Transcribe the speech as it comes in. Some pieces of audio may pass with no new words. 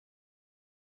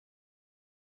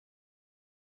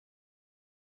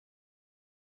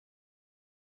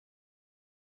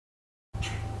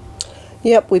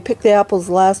Yep, we picked the apples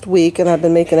last week and I've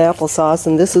been making applesauce,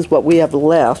 and this is what we have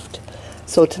left.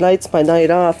 So tonight's my night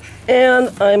off and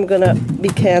I'm gonna be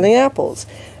canning apples.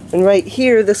 And right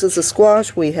here, this is the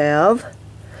squash we have.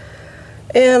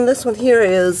 And this one here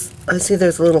is, I see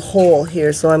there's a little hole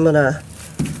here, so I'm gonna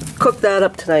cook that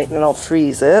up tonight and then I'll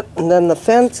freeze it. And then the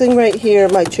fencing right here,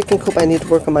 my chicken coop, I need to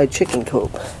work on my chicken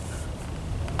coop.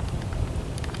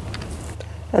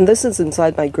 And this is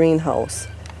inside my greenhouse.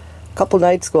 A couple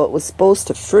nights ago it was supposed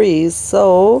to freeze,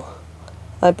 so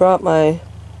I brought my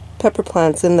pepper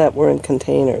plants in that were in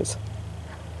containers.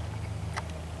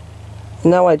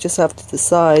 Now I just have to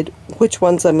decide which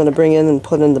ones I'm going to bring in and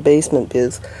put in the basement,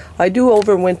 because I do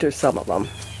overwinter some of them.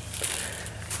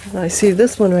 And I see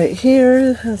this one right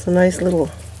here has a nice little,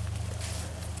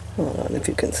 hold on if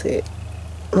you can see it,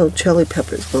 little chili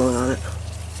peppers going on it.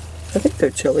 I think they're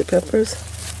chili peppers.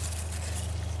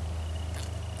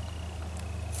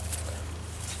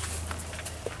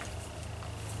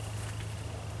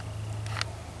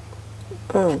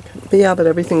 Oh, but yeah, but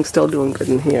everything's still doing good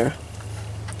in here.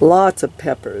 Lots of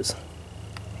peppers.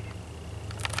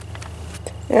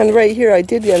 And right here I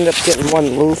did end up getting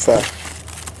one loofah.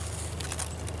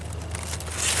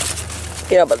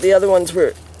 Yeah, but the other ones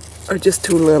are just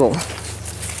too little.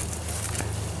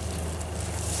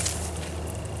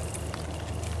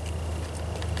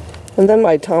 And then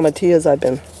my tomatillas, I've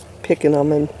been picking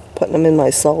them and putting them in my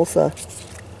salsa.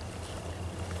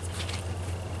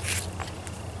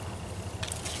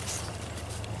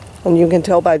 And you can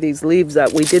tell by these leaves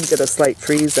that we did get a slight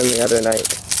freeze in the other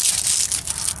night.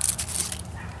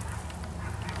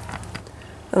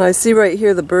 And I see right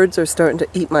here the birds are starting to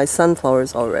eat my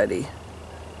sunflowers already.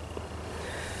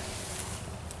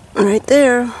 Right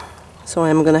there. So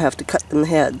I'm going to have to cut them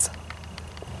heads.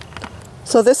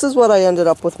 So this is what I ended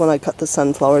up with when I cut the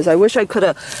sunflowers. I wish I could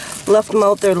have left them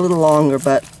out there a little longer,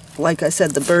 but like I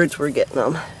said, the birds were getting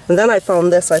them. And then I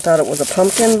found this. I thought it was a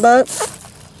pumpkin, but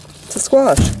it's a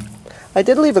squash. I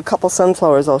did leave a couple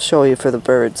sunflowers I'll show you for the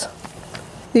birds.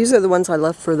 These are the ones I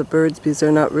left for the birds because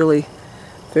they're not really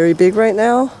very big right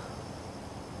now.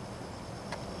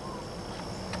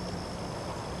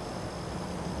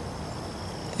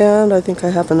 And I think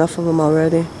I have enough of them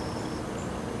already.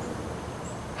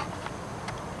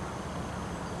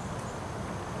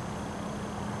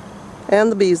 And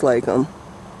the bees like them.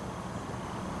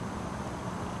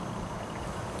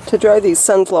 To dry these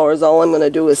sunflowers, all I'm going to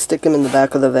do is stick them in the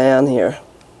back of the van here,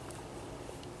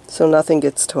 so nothing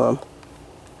gets to them.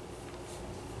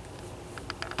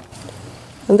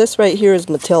 And this right here is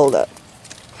Matilda.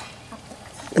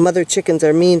 The mother chickens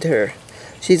are mean to her.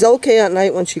 She's okay at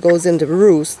night when she goes into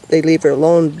roost. They leave her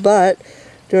alone, but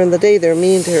during the day they're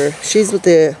mean to her. She's with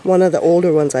one of the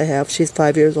older ones I have. She's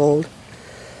 5 years old.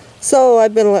 So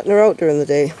I've been letting her out during the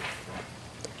day.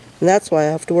 And that's why I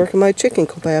have to work in my chicken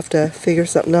coop. I have to figure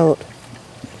something out.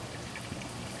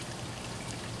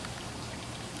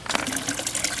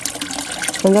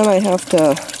 And then I have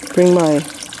to bring my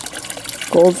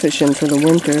goldfish in for the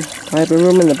winter. I have a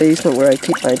room in the basement where I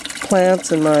keep my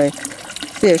plants and my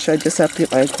fish. I just have to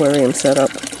get my aquarium set up.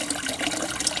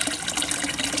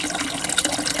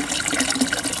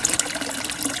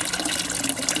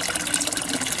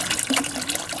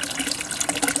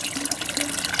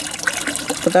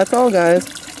 But that's all, guys.